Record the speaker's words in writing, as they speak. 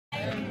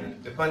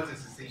the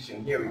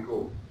fantasization. Here we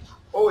go.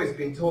 Always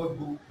been told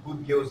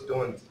good girls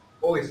don't.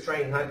 Always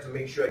trying hard to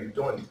make sure you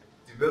don't.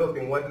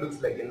 Developing what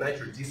looks like a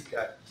natural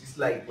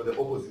dislike for the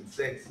opposite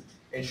sex.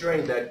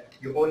 Ensuring that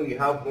you only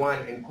have one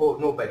and call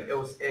nobody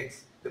else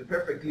ex. The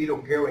perfect little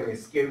girl in a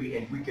scary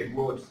and wicked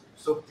world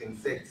soaked in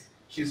sex.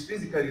 She's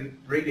physically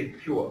rated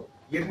pure.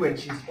 Yet when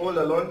she's all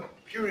alone,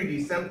 purity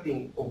is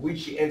something of which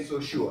she ain't so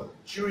sure.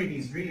 Purity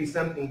is really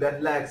something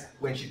that lacks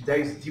when she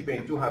dives deeper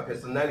into her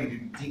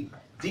personality.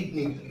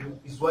 Dignity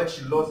is what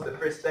she lost the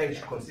first time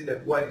she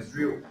considered what is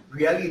real.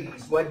 Reality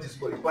is what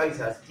disqualifies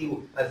her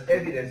still, as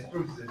evidence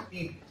proves the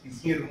thief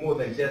is here more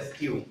than just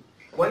skill.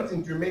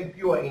 Wanting to remain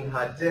pure in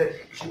her death,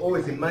 she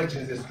always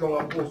imagines a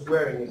stronger force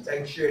wearing a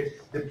tight shirt.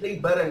 The play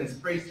button is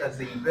praised as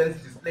the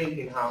events displayed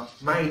in her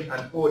mind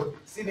unfold.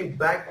 Sitting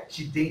back,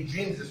 she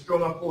daydreams a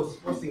stronger force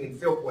forcing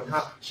itself on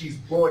her. She's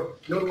bored,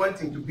 not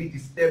wanting to be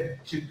disturbed.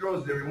 She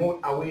throws the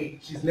remote away.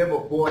 She's never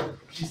bored.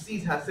 She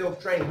sees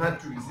herself trying hard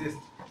to resist,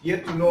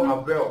 yet to no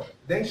avail.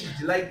 Then she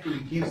delightfully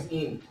gives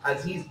in,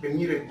 as he is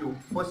permitted to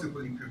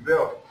possibly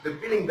prevail. The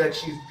feeling that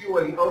she is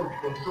purely out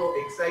of control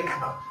excites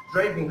her,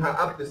 driving her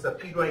up the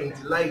Sapphire in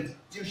delight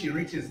till she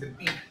reaches the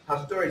peak,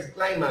 her story's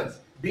climax.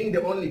 Being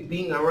the only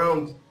being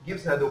around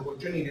gives her the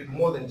opportunity to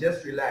more than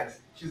just relax.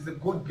 She's a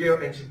good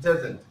girl and she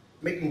doesn't,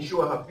 making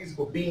sure her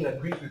physical being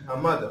agrees with her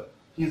mother.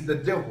 He's the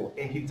devil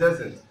and he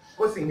doesn't.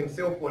 Forcing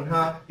himself on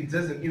her, he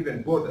doesn't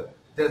even bother.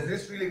 Does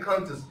this really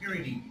count as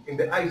purity in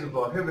the eyes of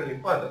our Heavenly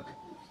Father?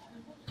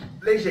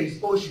 Pleasure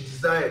is all she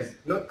desires,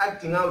 not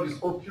acting out is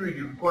all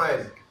purity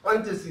requires.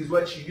 Fantasy is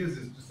what she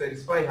uses to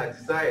satisfy her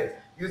desires.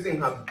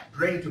 Using her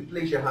brain to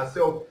pleasure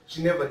herself,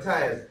 she never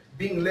tires.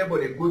 Being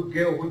labeled a good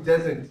girl who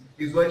doesn't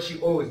is what she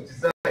always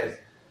desires.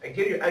 I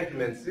get your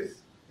argument,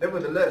 sis.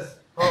 Nevertheless,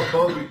 how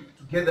about we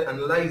together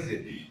analyze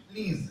it?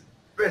 Please,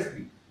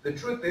 firstly, the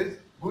truth is,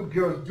 good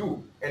girls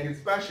do, and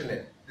it's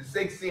passionate. The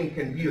sex scene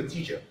can be your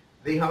teacher.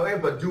 They,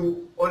 however,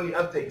 do only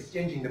after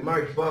exchanging the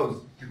marriage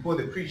vows before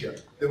the preacher.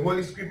 The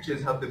Holy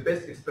Scriptures have the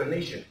best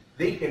explanation.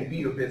 They can be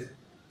your best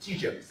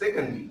teacher.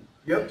 Secondly,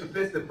 you have to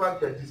face the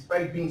fact that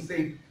despite being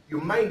saved,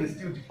 your mind is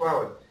still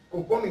defiled.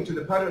 Conforming to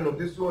the pattern of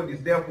this world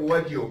is therefore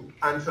what your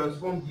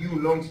untransformed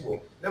you longs for.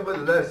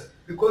 Nevertheless,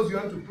 because you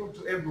want to prove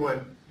to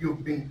everyone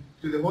you've been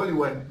to the Holy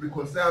One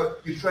reconciled,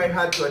 you try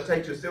hard to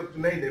attach yourself to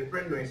neither a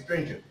friend nor a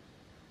stranger.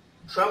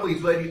 Trouble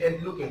is what you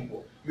ain't looking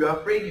for. You are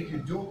afraid if you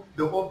do,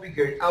 they'll all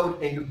figure it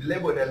out and you'll be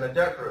labeled an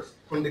adulteress,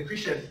 from the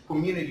Christian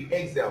community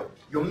exiled.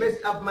 Your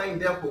messed up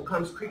mind therefore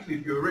comes quickly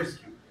to your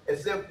rescue. A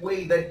safe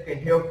way that can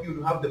help you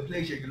to have the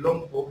pleasure you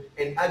long for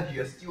and argue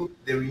you're still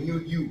the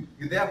renewed you.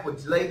 You therefore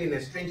delight in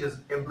a stranger's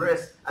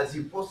embrace as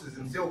he forces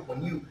himself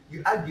on you.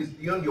 You argue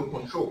beyond your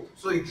control,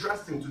 so you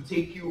trust him to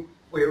take you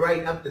for a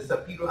ride up the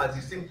Sapphire as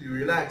you simply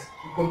relax.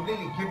 You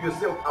completely give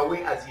yourself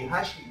away as he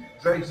harshly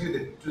drives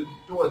you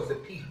towards the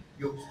peak,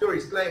 your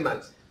story's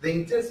climax. The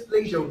intense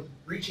pleasure of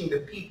reaching the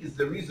peak is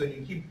the reason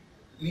you keep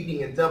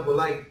leading a double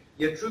life.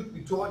 Yet truth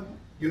be told,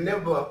 you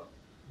never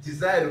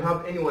desire to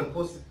have anyone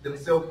force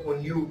themselves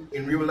on you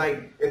in real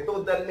life. A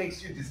thought that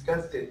makes you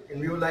disgusted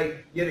in real life,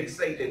 yet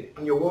excited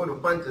in your world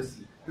of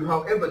fantasy. You,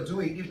 however,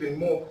 do it even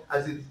more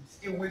as it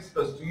still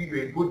whispers to you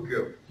you're a good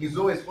girl. He's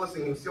always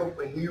forcing himself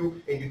on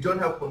you and you don't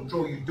have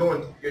control, you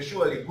don't. You're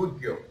surely a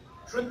good girl.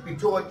 Truth be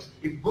told,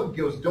 if good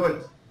girls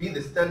don't be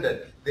the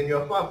standard, then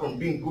you're far from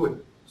being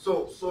good.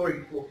 So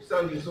sorry for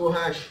sounding so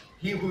harsh.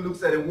 He who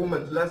looks at a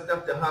woman to lust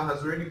after her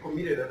has already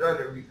committed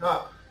adultery with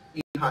her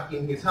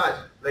in his heart.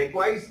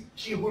 Likewise,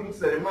 she who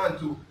looks at a man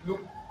to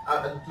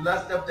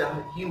lust after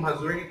him has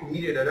already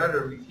committed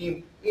adultery with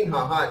him in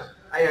her heart.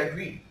 I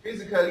agree.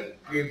 Physically,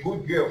 you're a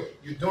good girl.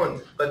 You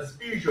don't. But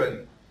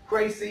spiritually,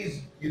 Christ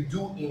says you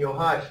do in your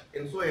heart,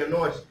 and so you're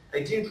not.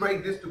 I didn't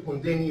write this to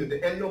condemn you.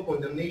 There ain't no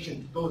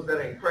condemnation to those that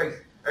are in Christ.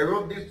 I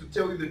wrote this to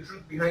tell you the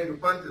truth behind your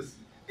fantasy.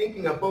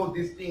 Thinking about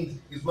these things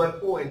is what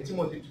Paul and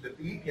Timothy to the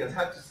Philippians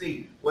had to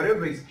say.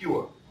 Whatever is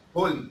pure,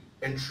 holy,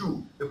 and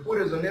true, the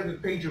footers on every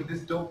page of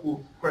this doc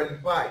will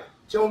qualify.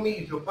 Tell me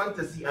if your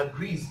fantasy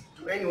agrees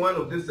to any one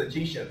of these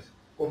suggestions.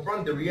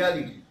 Confront the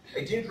reality.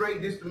 I didn't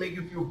write this to make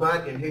you feel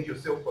bad and hate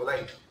yourself for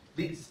life.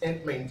 This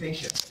ain't my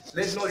intention.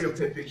 Let not your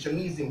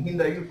perfectionism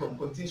hinder you from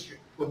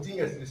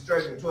continuously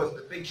striving towards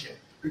perfection.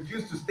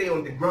 Refuse to stay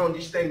on the ground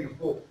each time you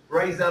fall.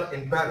 Rise up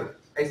and battle.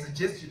 I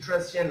suggest you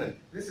trust Shannon.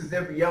 This is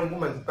every young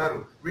woman's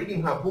battle.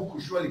 Reading her book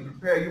will surely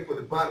prepare you for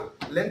the battle.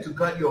 Learn to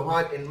guard your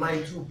heart and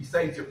mind too,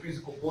 besides your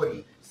physical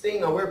body.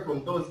 Staying away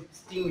from those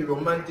steamy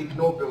romantic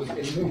novels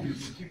and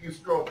movies will keep you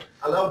strong.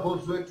 Allow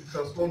God's word to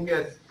transform you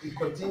as it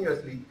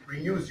continuously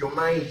renews your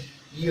mind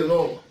year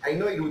long. I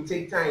know it will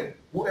take time.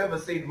 Whoever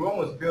said Rome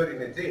was built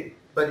in a day?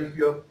 But if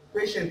you're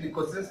patiently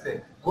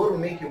consistent, God will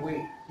make a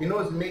way. He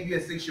knows He made you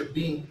a sexual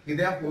being. He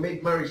therefore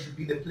made marriage to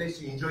be the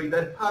place you enjoy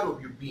that part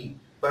of your being.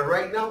 But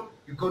right now,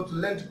 you got to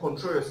learn to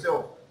control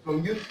yourself.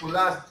 From youthful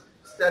lust,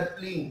 start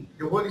fleeing.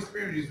 The Holy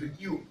Spirit is with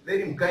you. Let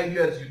Him guide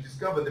you as you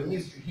discover the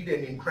mystery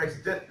hidden in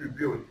Christ's death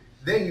revealed.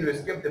 Then you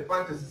escape the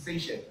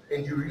fantasization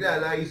and you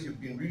realize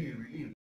you've been really relieved.